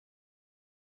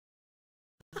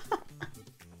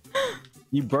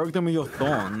You broke them with your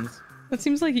thorns. That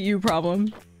seems like a you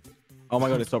problem. Oh my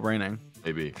god, it stopped raining.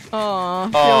 Maybe. Oh,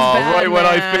 bad, right when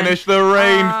I finished the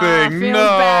rain thing. Feels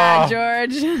No. bad,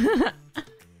 George.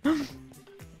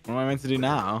 What am I meant to do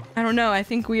now? I don't know. I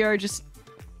think we are just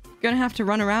gonna have to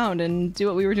run around and do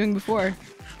what we were doing before.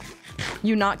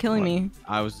 You not killing me.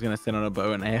 I was just gonna sit on a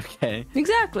boat and AFK.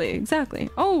 Exactly, exactly.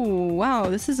 Oh, wow.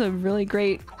 This is a really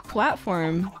great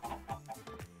platform.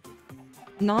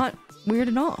 Not weird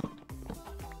at all.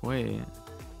 Wait.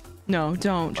 No,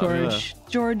 don't, George.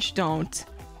 George, don't.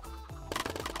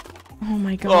 Oh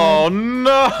my god. Oh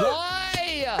no!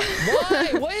 Why?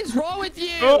 Why? What is wrong with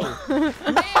you?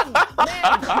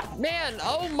 Man,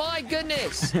 oh my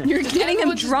goodness. You're getting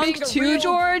him drunk too,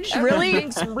 George? Really?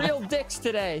 Being some real dicks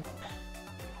today.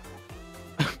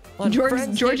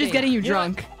 George is getting you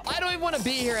drunk. I don't even want to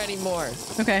be here anymore.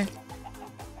 Okay.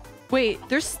 Wait,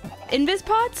 there's invis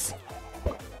pots?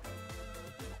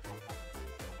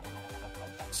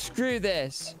 Screw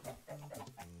this.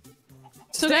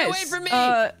 So Stay guys, away from me!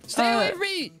 Stay away from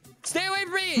me! Stay away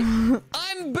from me!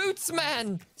 I'm Boots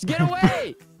Man! Get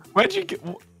away! Where'd you get?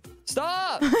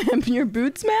 Stop! I'm your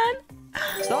boots man?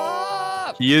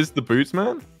 Stop! He is the boots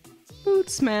man.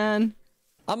 Boots man.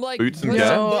 I'm like Boots and Puss in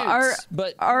Cat? Boots,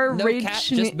 but our no rage cat,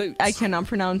 just boots. I cannot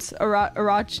pronounce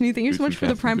Arachne. Thank you so much for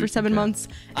the prime for 7 months.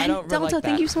 I And don't Delta, like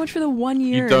thank that. you so much for the 1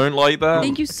 year. You don't like that?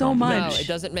 Thank you so much. No, it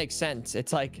doesn't make sense.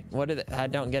 It's like, what did it? I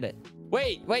don't get it.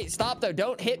 Wait, stop though.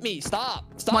 Don't hit me. Stop.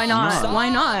 Stop. Why not? Stop. Why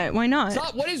not? Why not?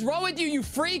 Stop. What is wrong with you, you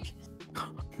freak?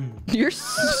 You're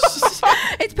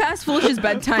it's past Foolish's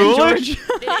bedtime, Foolish? George.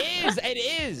 It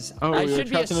is. Oh, I we were should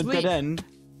be trapped in a dead asleep. end.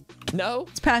 No.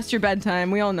 It's past your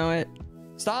bedtime. We all know it.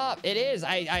 Stop. It is.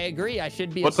 I agree. I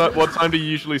should be What time do you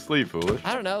usually sleep, Foolish?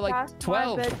 I don't know, like Past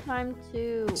 12. my bedtime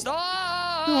too.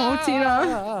 Stop! Oh,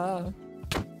 Tina.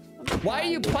 Why are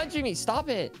you punching me? Stop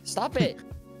it. Stop it.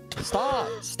 Stop.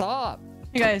 Stop.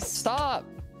 Hey guys. Stop.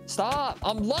 Stop.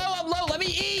 I'm low. Let me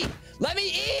eat. Let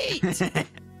me eat.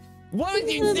 What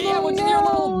was you doing? What's in your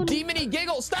little demony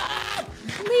giggle? Stop!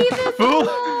 Leave it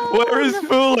alone. Where is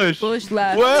Foolish? Foolish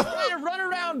left. Where? I'm trying to run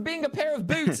around being a pair of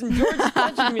boots and George is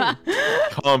punching me.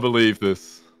 Can't believe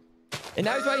this. And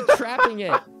now he's like trapping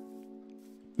it.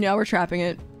 Yeah, we're trapping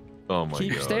it. Oh my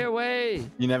god. Stay away.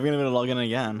 You're never gonna be able to log in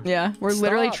again. Yeah, we're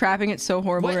literally Stop. trapping it so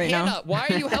horrible What, right Hannah? now. Why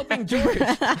are you helping George?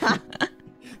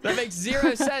 That makes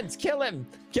 0 sense. Kill him.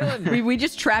 Kill him. We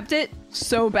just trapped it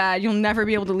so bad you'll never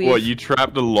be able to leave. What, you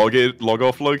trapped a log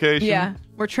off location? Yeah,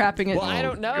 we're trapping it. Well, I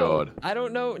don't know. God. I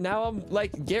don't know. Now I'm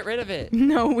like, get rid of it.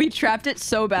 No, we trapped it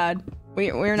so bad.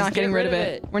 We're not Just getting get rid of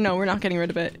it. We're not getting rid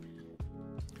of it.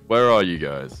 Where are you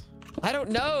guys? I don't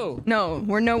know. No,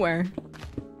 we're nowhere.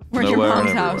 We're at your Nowhere mom's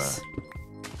and house.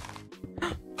 You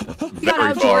got Very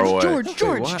out, far George. away.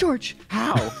 George. what? George.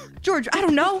 How? George, I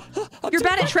don't know. You're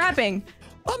bad at trapping.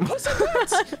 I'm Puss in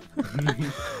Boots.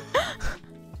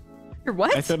 You're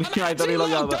what? I thought I'm I thought actually he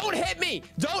logged low. out. Don't hit me.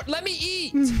 Don't let me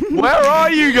eat. Where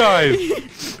are you guys?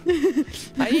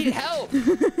 I need help.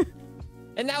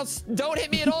 And now don't hit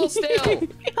me at all still.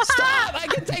 Stop. I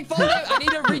can take full damage. I need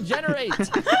to regenerate.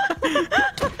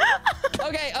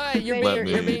 Okay, all right. You're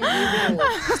being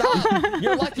stop.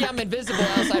 You're lucky I'm invisible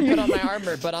else I put on my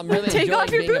armor, but I'm really Take enjoying off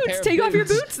your being a pair boots. of Take off your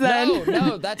boots. boots then.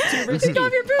 No, that's too risky. Take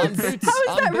off your I'm boots. How is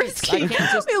I'm that boots. risky? I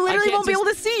can't just, We literally won't be able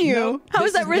to see you. No, How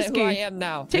is this that risky? Who I am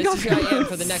now. Take this off is your who I am boots.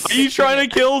 for the next Are you 6 trying to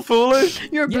minutes. kill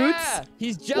Foolish? Your boots? Yeah,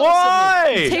 he's jealous Why?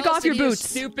 of me. Take Jealous off your that he has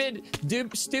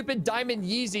boots. Stupid diamond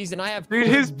Yeezys, and I have Dude,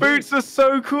 cool his boots are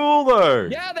so cool though.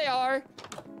 Yeah, they are.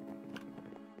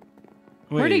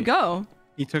 Where'd he Wait, go?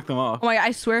 He took them off. Oh my,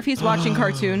 I swear if he's watching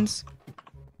cartoons.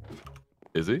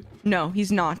 Is he? No,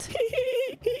 he's not.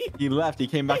 He left. He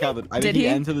came back out. I Did think he he?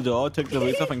 entered the door, took the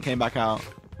boots off, and came back out.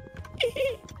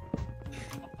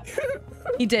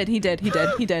 He did.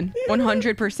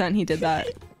 100% he did that.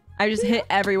 I just hit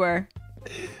everywhere.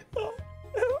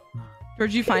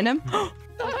 George, did you find him?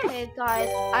 Okay, guys,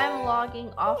 I'm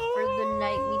logging off for the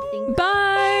night. We think.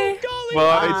 Bye!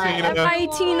 Bye, Tina. Bye,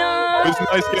 Tina! It was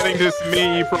nice getting to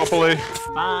meet you properly.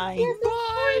 Bye.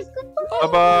 Bye.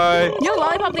 Bye-bye. Yo,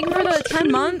 Lollipop, thank you for the 10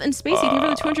 month, and Spacey, thank you for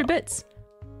the 200 bits.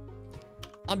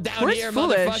 I'm down Where's here,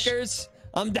 Foolish? motherfuckers.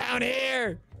 I'm down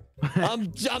here.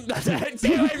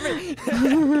 Stay away from me.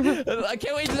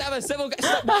 Can't we just have a civil?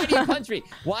 Stop. Why do you punch me?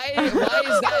 Why is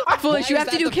that? Foolish, why you is have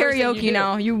to that do the first thing you karaoke do?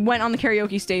 now. You went on the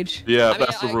karaoke stage. Yeah, I mean,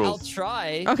 that's the I'll rules.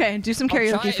 try. Okay, do some I'll try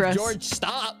karaoke if for us. George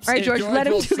stops. All right, If George, let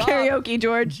him will do stop. karaoke,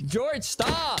 George. George,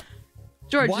 stop.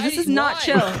 George, Why? this is not Why?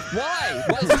 chill. Why?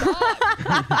 What? Stop.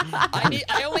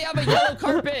 I only have a yellow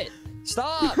carpet.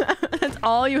 Stop. That's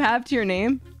all you have to your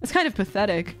name? That's kind of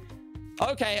pathetic.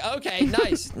 Okay,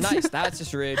 nice. That's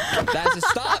just rude. That's just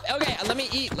stop. Okay, let me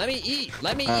eat. Let me eat.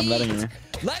 I'm letting you.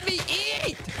 Let me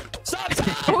eat. Stop.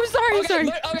 Oh, sorry, Okay, sorry.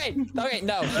 Okay,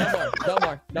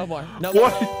 no more.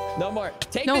 No more.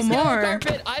 Take No this yellow more.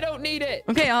 carpet. I don't need it.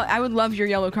 Okay, I would love your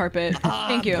yellow carpet.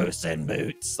 Thank you. Puss in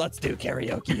Boots. Let's do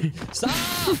karaoke. Stop.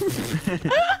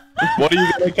 What are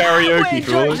you going to karaoke, Wait,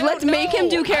 George? George, let's make him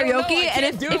do I don't know. karaoke, I and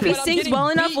can't do it, if he but I'm sings getting well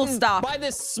enough, we'll beaten stop. by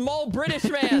this small British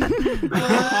man.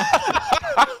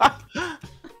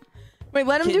 Wait,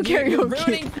 let him do You're karaoke.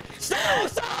 ruining-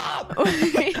 Stop.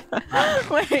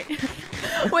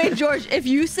 Wait, George, if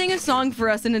you sing a song for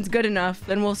us and it's good enough,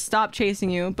 then we'll stop chasing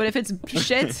you. But if it's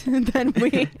shit, then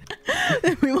we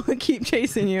will keep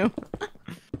chasing you.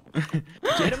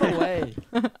 Get him away.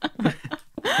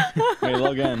 Wait,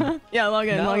 log in. Yeah, log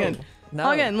in. No.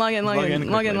 Log in.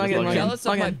 Jealous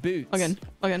of my boots.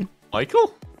 Log in.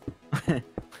 Michael?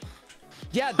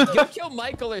 Yeah, go kill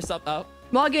Michael or something. Oh.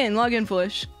 Log in,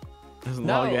 foolish. Just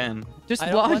No. log in. Just I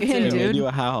don't log want in, to. We made dude. you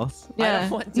a house. I Yeah. don't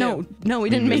want to. No, we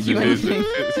didn't make you anything.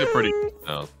 It's a pretty...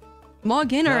 No.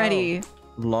 Log in No. already.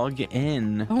 Log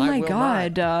in. Oh my will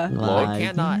god. Log I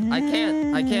cannot. I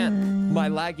can't. My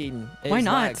lagging is Why lag.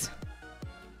 not?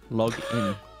 Log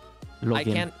in. Log I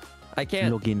in. can't. I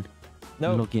can't. Log in.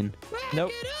 No. Log in.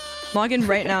 Nope. Log in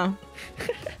right now.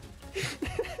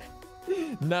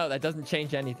 No, that doesn't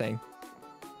change anything.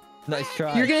 Nice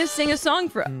try. You're gonna sing a song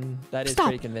for us. That is Stop.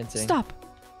 pretty convincing. Stop.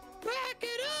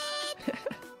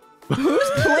 Who's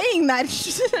playing that?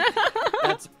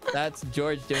 That's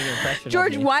George doing an impression. of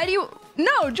George, me. why do you?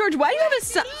 No, George, why do you have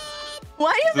a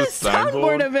why do you have a Is this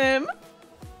soundboard? soundboard of him?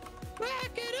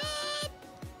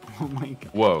 Oh my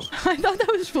god. Whoa. I thought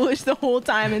that was foolish the whole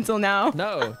time until now.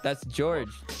 No, that's George.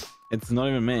 It's not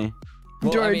even me.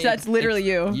 Well, George, I mean, that's literally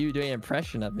it's you. You doing an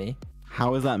impression of me.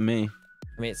 How is that me?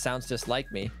 I mean, it sounds just like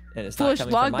me, and it's Foolish, not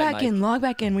coming log from my back mic. in, log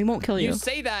back in. We won't kill you. You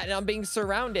say that, and I'm being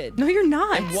surrounded. No, you're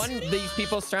not. And one of these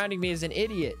people surrounding me is an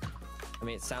idiot. I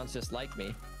mean, it sounds just like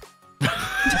me.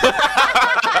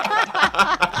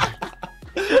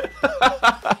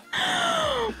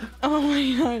 Oh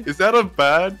my god. Is that a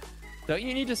bad? Don't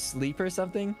you need to sleep or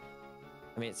something?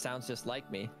 I mean, it sounds just like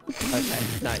me. Okay,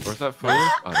 nice. Or is that foolish?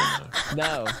 I don't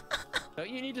know. No. Don't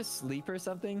you need to sleep or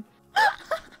something?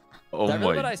 Oh Is that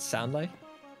really what my. I sound like?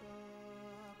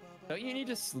 Don't you need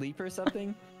to sleep or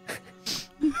something?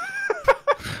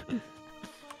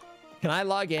 Can I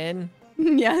log in?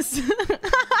 Yes.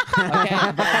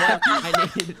 Okay, but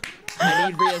I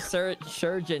need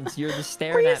reassurance. You're just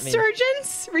staring at me.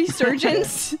 Resurgence?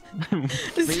 Reassurance.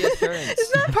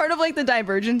 Isn't that part of like the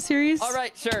Divergent series? All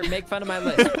right, sure. Make fun of my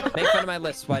list. Make fun of my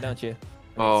list. Why don't you?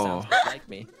 I mean, it sounds just like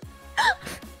me.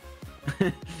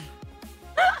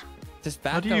 Just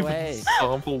How back do you away. even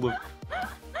sample the...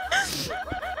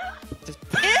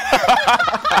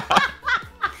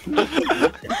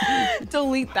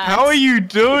 Delete that. How are you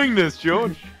doing this,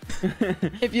 George?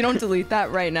 If you don't delete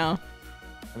that right now.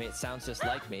 I mean, it sounds just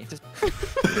like me. Just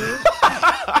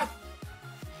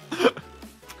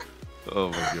Oh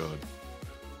my god.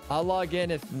 I'll log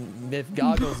in if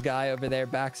Goggles guy over there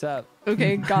backs up.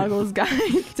 Okay, goggles guy,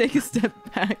 take a step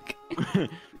back.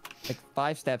 Like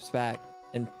 5 steps back,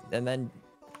 and then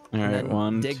All right, then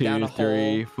 1, dig down 2, a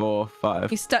 3, hole. 4, 5.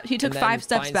 He took and then 5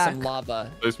 steps find back. some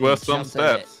lava. Those and were some jump in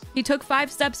it. steps. He took 5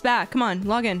 steps back. Come on,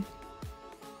 log in.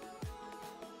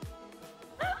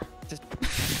 Just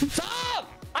stop!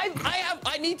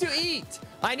 I need to eat.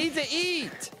 I need to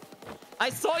eat. I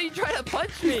saw you try to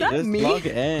punch me. that Just me? log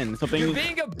in. Stop being, You're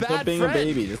being a bad stop being friend. a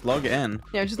baby. Just log in.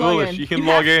 Yeah, just log Foolish, in. you can You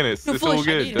log have- in. It's No, all Foolish,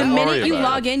 good. the The Don't worry minute you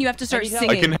about log in, you have to start need help. I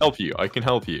singing. can help you. I can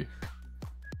help you.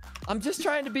 I'm just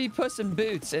trying to be Puss in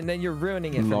Boots, and then you're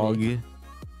ruining it for Log me.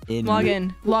 in. Log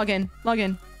in. Log in. Log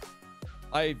in.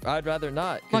 I'd rather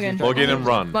not. 'cause Log you're in. trying Log in to- and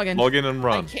run. Log in. Log in and I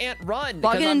run. can't run.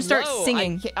 Log because in and I'm start low.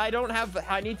 singing. I don't have.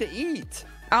 I need to eat.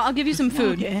 I'll give you some Log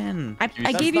food. in. I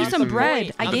That's gave you not some the bread.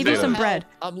 point. I I'm gave you low some health. bread.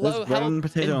 I'm There's low bread health. and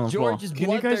potato on And the floor. George is Can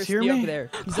you guys hear bloodthirsty me? over there.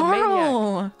 He's a maniac.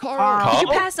 Carl! Carl, Did you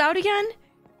Carl? pass out again?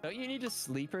 don't you need to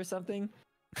sleep or something?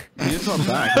 You just got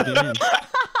back. What do you mean?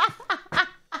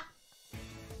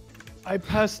 I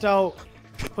passed out,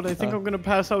 but I think I'm gonna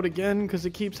pass out again because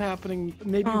it keeps happening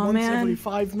maybe Aw, once man. every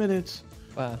 5 minutes.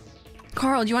 Wow.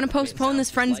 Carl, do you want to postpone this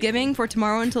sounds like Friendsgiving it. for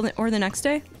tomorrow or the next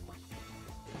day?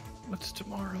 What's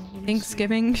tomorrow? Let me see.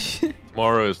 Thanksgiving.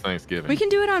 Tomorrow is Thanksgiving. We can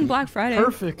do it on Black Friday.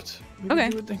 Perfect. We Okay.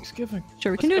 can do it Thanksgiving.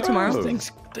 Sure, we can do it tomorrow. go.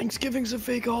 Thanksgiving's a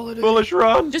fake holiday. Foolish,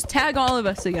 run. Just tag all of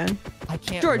us again. I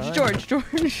can't. George, run. George.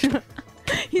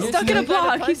 He's You're stuck in a still trying to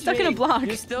block. He's punch stuck in a me. block.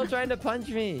 You're still trying to punch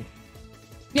me.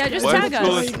 Yeah, just Why tag is us.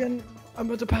 Foolish- Again, I'm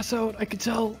about to pass out. I could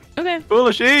tell. Okay.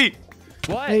 Foolish, eat.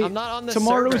 What? Hey, I'm not on the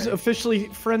tomorrow's server. officially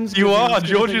Friendsgiving. You are. It's gonna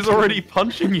George take is 2 already minutes.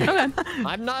 punching you. Okay.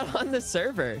 I'm not on the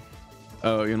server.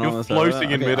 Oh, you're not You're on the server?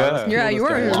 floating in Okay, midair. let's Yeah, kill you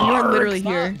this are. guy. You're literally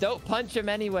Stop. here. Don't punch him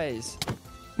anyways.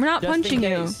 We're not Just in punching you.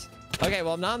 case. Okay,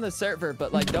 well, I'm not on the server,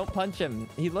 but like, don't punch him.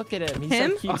 Look at him. He's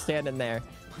Him? so cute standing there.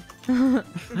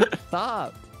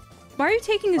 Stop. Why are you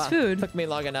taking his Wow, food? Took me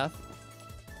long enough.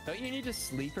 Don't you need to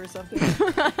sleep or something?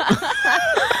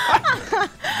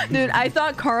 Dude, I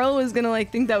thought Carl was gonna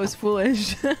like think that was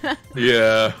foolish.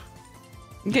 Yeah.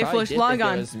 Okay, Probably Foolish, did log think it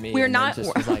on. was me We're and then not.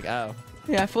 Just was like, oh,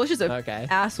 Yeah, Foolish is a okay.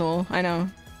 asshole. I know.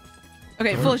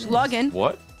 Okay, Foolish, log in.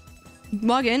 What?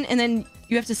 Log in, and then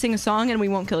you have to sing a song, and we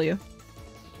won't kill you.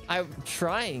 I'm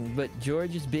trying, but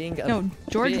George is being a No,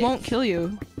 George bitch. won't kill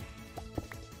you.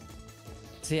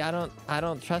 See, I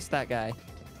don't trust that guy.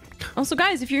 Also,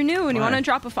 guys, if you're new and you Why? want to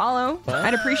drop a follow, What?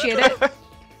 I'd appreciate it.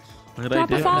 What did I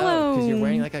Drop a do? follow. Because you're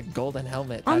wearing like a golden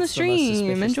helmet. On the That's most stream,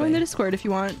 suspicious and join the thing. Discord if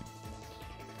you want.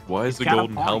 Why is the got a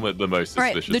golden point. helmet the most All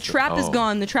right, suspicious? the trap is Oh.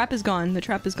 gone. The trap is gone. The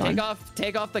trap is gone.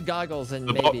 Take off the goggles and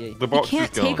The, maybe the You box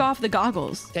can't is gone. take off the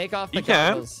goggles. take off the You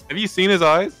can. goggles. Have you seen his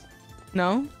eyes?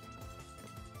 No?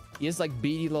 He has like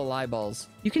beady little eyeballs.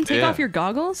 You can take Yeah. off your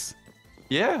goggles?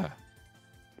 Yeah.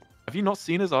 Have you not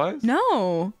seen his eyes?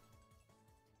 No.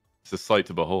 It's a sight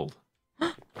to behold.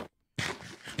 All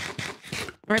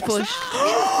right, Foolish.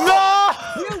 No!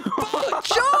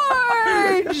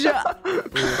 George!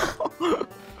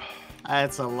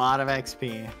 That's a lot of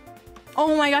XP.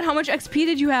 Oh my god, how much XP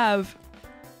did you have?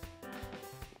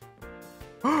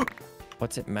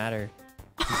 What's it matter?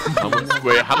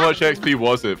 Wait, how much XP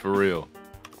was it for real?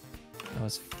 I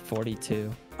was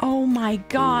 42. Oh my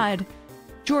god.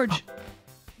 George.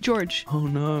 George. Oh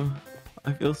no.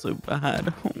 I feel so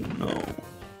bad. Oh no.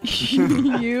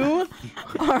 You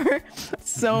are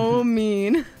so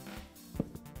mean.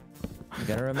 I'm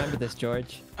gonna remember this,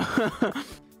 George.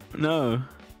 No.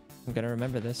 I'm gonna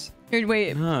remember this. Here,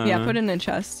 wait. No. Yeah, put it in a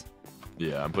chest.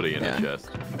 Yeah, I'm putting it in Yeah. a chest.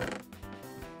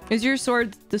 Is your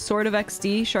sword the sword of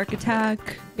XD? Shark attack?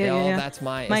 Yeah, oh, yeah. that's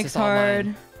mine. Mike's It's all hard.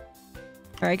 mine.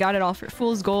 Alright, got it all for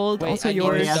Fool's Gold. Wait, also I need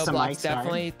yours. the Yeah, snow some blocks. Mike's hard.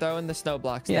 Definitely throw in the snow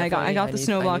blocks. Yeah, I got Definitely. the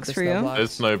snow blocks the for snow you. blocks.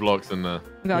 There's snow blocks in there.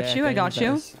 I got Yeah, you. I think got you.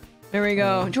 those. There we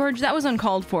go. George, that was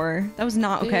uncalled for. That was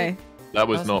not okay. That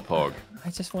was not Pog. I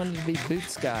just wanted to be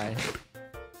Boots guy.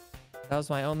 That was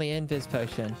my only invis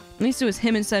potion. At least it was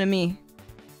him instead of me.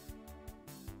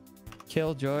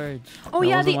 Kill George. Oh That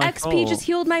yeah, the wasn't my XP just fault.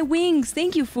 healed my wings.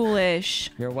 Thank you, Foolish.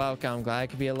 You're welcome. Glad I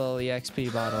could be a little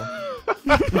EXP bottle.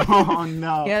 Oh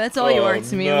no. Yeah, that's all you Oh, are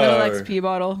to me. A little no. XP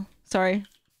bottle. Sorry.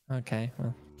 Okay,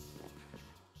 well.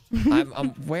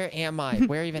 Where am I?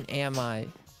 Where even am I? I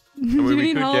mean, you we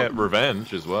need could help? get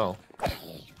revenge as well.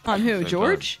 On who? Same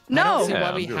George? I don't No. see Yeah, why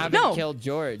I'm we doing it. haven't No. killed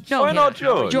George. No. Why not How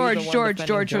are you George? the one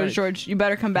George, defending George. You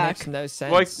better come back. Makes no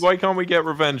sense. Why can't we get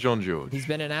revenge on George? He's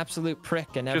been an absolute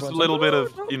prick, and Just a everyone's little like, bit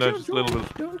of, you know, just a little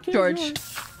bit, "Don't kill George.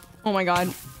 Oh my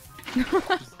god.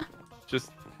 just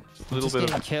a little Just bit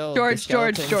getting of. killed. George, The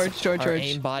George, skeletons George. are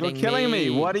You're aimbotting killing me.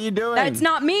 What are you doing? That's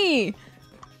not me.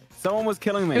 Someone was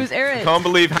killing me. It was Eric. Can't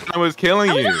believe Hannah was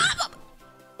killing you.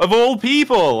 Of all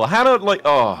people, Hannah, like,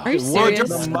 oh. Are you What serious?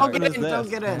 the Don't fuck get is in, don't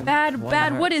this? get in. Bad, One bad.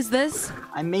 heart. What is this?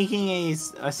 I'm making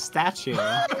a statue.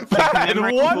 Bad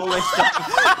what?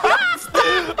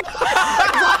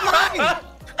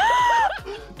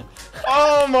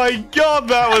 Oh my god,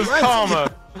 that was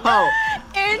karma. Oh,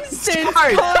 Instant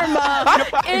George. karma.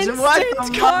 What Instant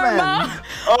the karma.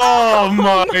 Oh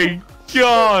my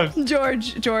god.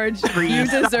 George, you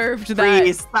Freeze. deserved that.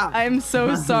 Please stop. I'm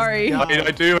so sorry. God. I mean,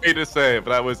 I do hate to say it,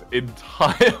 but that was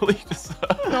entirely deserved.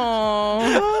 Aww.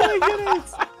 Oh my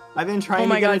goodness. I've been trying Oh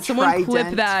my to get God, a someone clip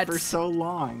trident that. for so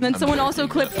long. Then someone also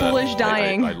clip Foolish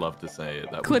dying. I love to say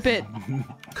it. That Clip was... it.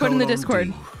 Put it in the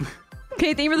Discord.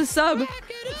 Okay, thank you for the sub.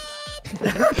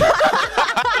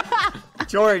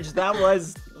 George, that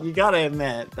was, you gotta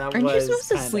admit, that Aren't was you supposed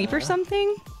to kinda, sleep or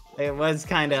something? It was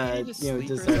kind of, just you know,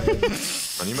 sleep or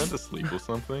deserved. Are you meant to sleep or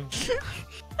something?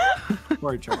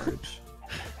 Poor George.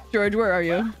 George, where are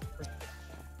you?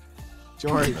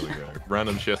 George. There we go.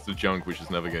 Random chest of junk, which is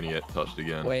never going to get touched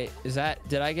again. Wait, did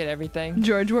I get everything?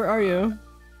 George, where are you?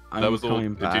 I'm That was all.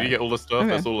 coming back. Did you get all the stuff? Okay.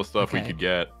 That's all the stuff we Okay. could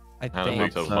get. I Hannah think.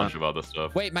 picked up a so. bunch of other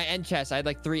stuff. Wait, my end chest. I had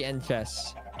like 3 end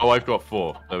chests. Oh, I've got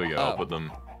 4. There we go. I'll Oh. put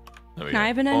them. There we Can go. I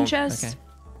have an Bonk. end chest?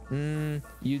 Okay.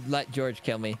 You let George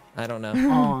kill me. I don't know.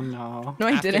 Oh no. No,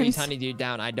 I After didn't. he's hunted you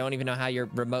down, I don't even know how you're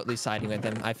remotely siding with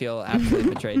him. I feel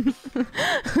absolutely betrayed.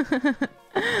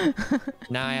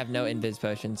 Now I have no invis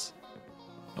potions.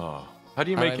 Oh. How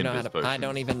do you make invis potions? I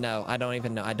don't even know. I don't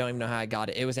even know how I got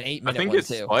it. It was an 8-minute one, I think it's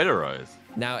too. spider eyes.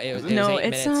 Now it was No,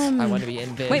 8 it's, minutes. I want to be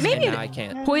invis, wait, maybe and now I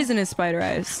can't. poisonous spider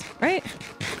eyes, right?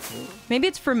 Maybe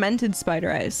it's fermented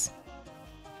spider eyes.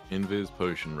 Invis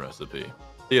potion recipe.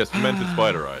 Yes, fermented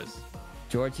spider eyes.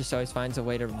 George just always finds a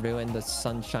way to ruin the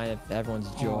sunshine of everyone's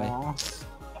joy.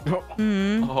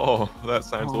 Oh, that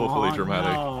sounds awfully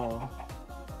dramatic. No.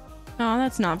 Oh,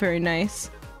 that's not very nice.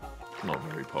 Not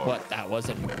very powerful. What? That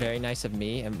wasn't very nice of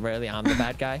me, and really, I'm the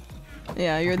bad guy.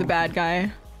 Yeah, you're the bad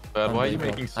guy. Why are you Unbelievable.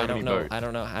 making so many votes? I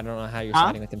don't know how you're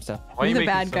siding with himself. Why are you You're the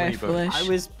making bad so guy, many votes? Foolish. I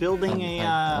was building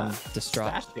I'm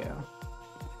distraught. statue.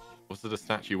 What's it a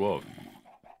statue of?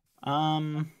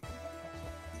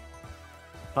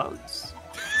 Boats.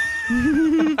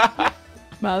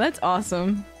 Wow, that's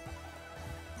awesome.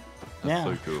 That's Yeah.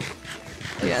 so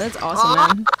cool. Yeah, that's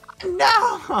awesome, man.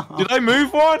 No! Did I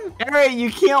move one? Eric,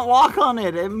 you can't walk on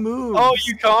it. It moves. Oh,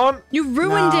 you can't? You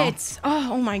ruined No. it.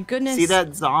 Oh my goodness. See,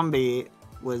 that zombie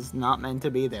was not meant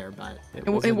to be there, but It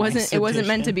wasn't. It wasn't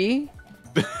meant to be.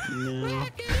 No.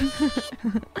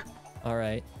 All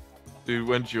right. Dude,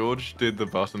 when George did the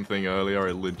button thing earlier,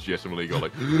 I legitimately got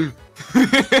like...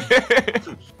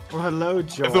 Well, hello,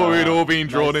 George. I thought we'd all been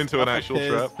drawn My into an stuff actual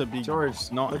appears trap. to be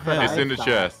George, not look what here. It's in the thought.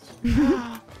 chest.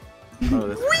 Oh,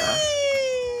 this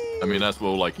is I mean, that's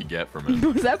all like you get from it.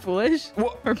 Was that foolish?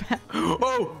 Or bad?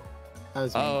 Oh! That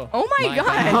was me. Oh. Oh my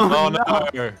god. Oh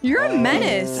no! You're a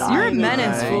menace. You're a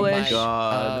menace, my Foolish.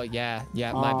 God. Oh yeah,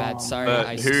 my bad. Sorry,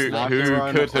 I Who have to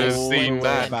run could have all seen the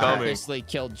that way back. coming? purposely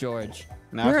killed George.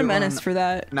 Now I You're have a to menace run- for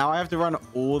that. Now I have to run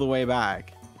all the way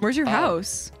back. Where's your Oh.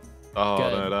 house? Oh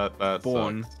Good. no, that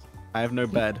Born. sucks. I have no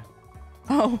bed.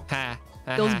 Oh, Ha.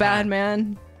 Ha, feels ha, bad, ha.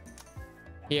 man.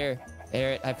 Here,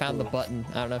 Eric, I found the button.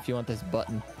 I don't know if you want this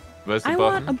button. Where's the I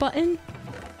button? want a button.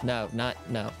 No,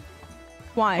 no.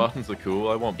 Why? Buttons are cool.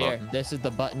 I want Here, buttons. this is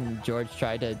the button George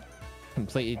tried to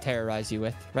completely terrorize you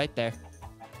with. Right there.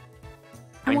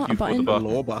 I Thank want you a for button. the The button.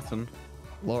 lore button.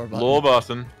 Lore button. Lore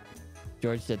button.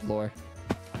 George did lore.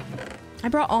 I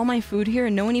brought all my food here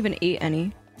and no one even ate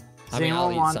any. Does I mean, I'll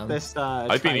anyone eat want some. this, I've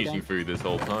been trident? eating food this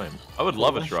whole time. I would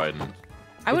love a trident.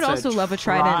 I would It's also love a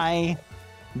trident.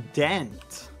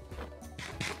 Trident.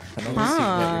 I don't see what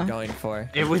Huh. you're going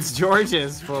for. It was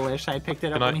George's, Foolish. I picked it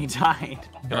up Can I- when he died.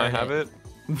 Can I have it?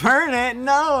 Burn it?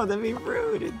 No, that'd be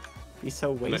rude. It'd be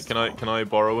so wasteful. Can I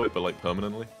borrow it, but like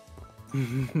permanently?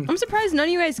 I'm surprised none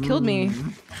of you guys killed me.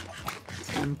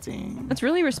 Tempting. That's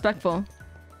really respectful.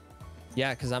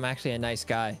 Yeah, because I'm actually a nice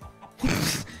guy.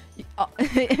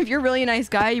 If you're really a nice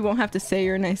guy, you won't have to say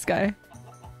you're a nice guy.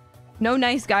 No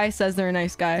nice guy says they're a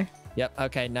nice guy. Yep,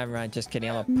 okay, never mind. Just kidding,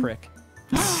 I'm a prick.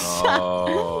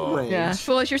 Oh. Wait. Yeah,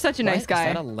 Foolish, you're such a nice What? guy.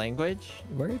 Is that a language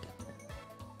word?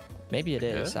 Maybe it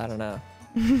is. Yes. I don't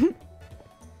know.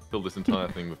 Fill this entire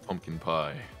thing with pumpkin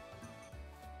pie.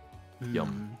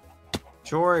 Yum.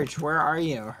 George, where are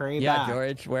you? Hurry Yeah, back.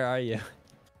 George, where are you?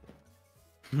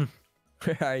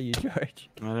 Where are you, George?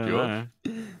 I don't George?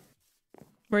 know.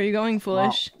 Where are you going,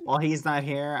 Foolish? While he's not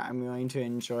here, I'm going to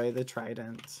enjoy the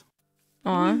trident.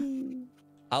 Aw.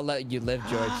 I'll let you live,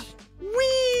 George.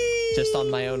 Whee! Just on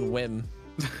my own whim.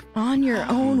 On your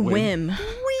own Whim. whim.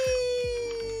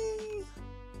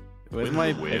 Where's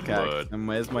my Weird pickaxe? word. And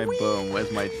where's my bow? And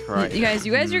where's my trident? You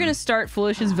guys are gonna start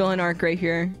Foolish's villain arc right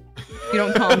here. You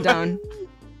don't calm down.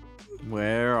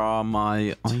 Where are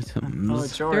my Oh,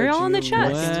 items? George. They're all in the you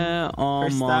chest. missed- Where are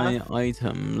First my stuff.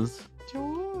 items?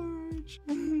 George.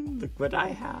 Look what I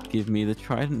have. Give me the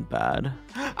trident bad.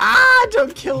 Ah,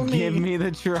 don't kill me. Give me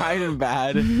the trident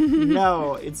bad.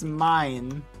 No, it's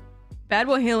mine. Bad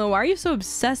Boy Halo, why are you so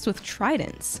obsessed with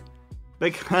tridents?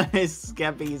 Because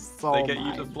Skeppy stole They get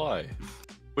you to fly.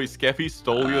 Wait, Skeppy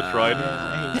stole your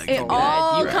trident? It stole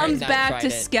all You earned comes that back to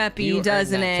trident. Skeppy, You earned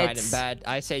doesn't that it? trident bad.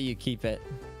 I say you keep it.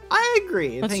 I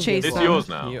agree. Let's Thank chase you. It's them. yours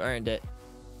now. You earned it.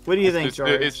 What do you think, It's George?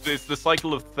 it's the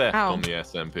cycle of theft Ow. on the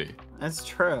SMP. That's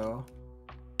true.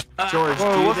 George,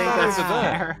 Whoa, do you what's think that that's over there?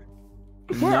 fair?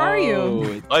 Where are you? No,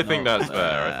 it's I think not that's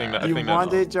fair. I think that. I You think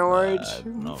want that's it, George? That's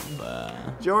not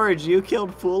fair. George, you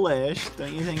killed Foolish.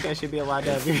 Don't you think I should be allowed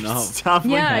to have your No. stuff?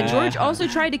 Yeah, with George also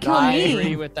tried to kill I I agree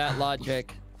me. with that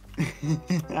logic.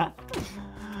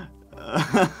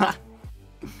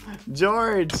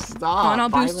 George, stop. Come on, I'll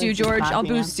boost Violence you, is George. not I'll the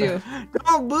boost answer.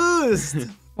 Don't boost.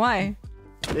 Why?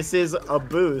 This is a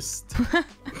boost.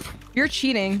 You're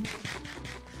cheating.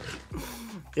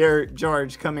 Here,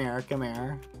 George, come here, come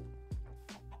here.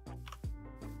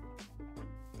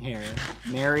 Here,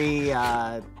 Merry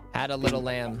Had a little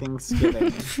lamb.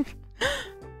 Thanksgiving.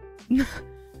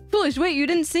 Foolish, wait, you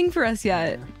didn't sing for us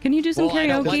yet. Can you do some Well, I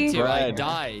don't want karaoke? to. I Bread.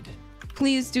 died.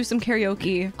 please do some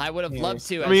karaoke? I would have loved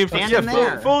to. I mean, Stand yeah, in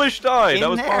there. Foolish died. In That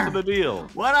was part there. of the deal.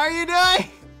 What are you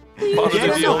doing? Part of Get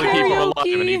the in deal the to keep him alive,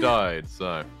 karaoke. and he died. So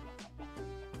I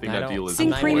think I that don't- deal is.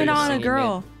 Sing I'm Prima not Donna, singing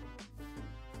girl.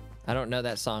 I don't know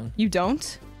that song. You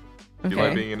don't? Do you like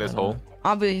Okay. being in this hole?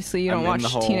 Obviously, you I'm don't in watch the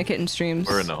hole. Tina Kitten streams.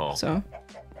 We're in the hole. So.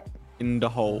 In the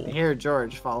hole. Here,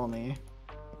 George, follow me.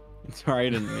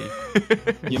 Trident me.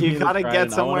 Give me You the gotta trident. get I wanna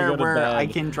somewhere go to where bed. I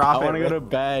can drop I it. want to go with- to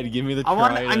bed. Give me the I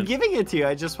want. trident. I'm giving it to you.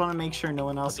 I just want to make sure no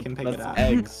one else can pick it That's up.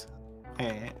 eggs.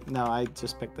 Hey, no, I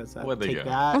just picked this up. Where'd they Take go?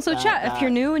 that. Also, that, chat, that. if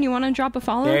you're new and you want to drop a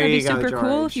follow, There that'd be you go, super cool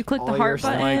George. if you click the All heart your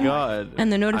Oh button. my god.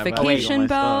 And the notification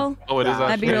bell. Oh, it is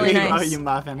That'd be actually. really There you go, nice. you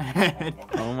muffin head.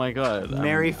 Oh my god.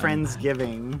 Merry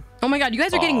Friendsgiving. Oh my god, you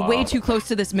guys are getting way Aw. too close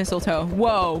to this mistletoe.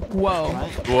 Whoa, whoa,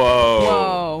 What? Whoa.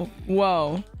 whoa,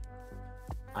 whoa.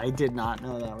 I did not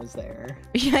know that was there.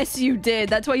 Yes, you did.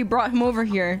 That's why you brought him over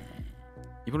here.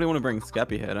 You probably want to bring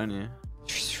Scappy here, don't you?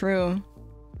 True.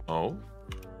 Oh.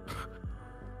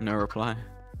 No reply.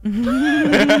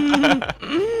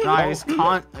 Guys,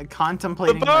 The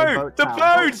contemplating my boat! boat The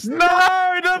tower. boats! No!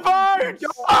 The boats!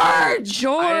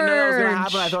 George! I didn't know that was gonna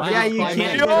happen. I thought, yeah, you George!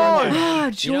 can't. George!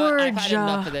 Ah, You know what? I've had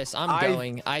enough George. of this. I'm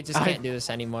going. I just can't do this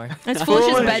anymore. It's Foolish's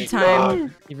Foolish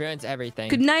bedtime. He ruins everything.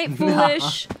 Good night,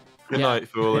 Foolish. Good Yeah. night,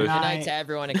 foolish. Good Good night. night to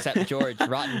everyone except George.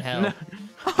 Rotten hell.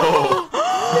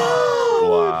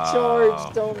 Wow.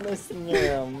 George, don't listen to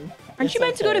him. Aren't you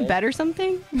meant to go to bed or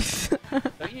something?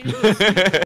 Don't you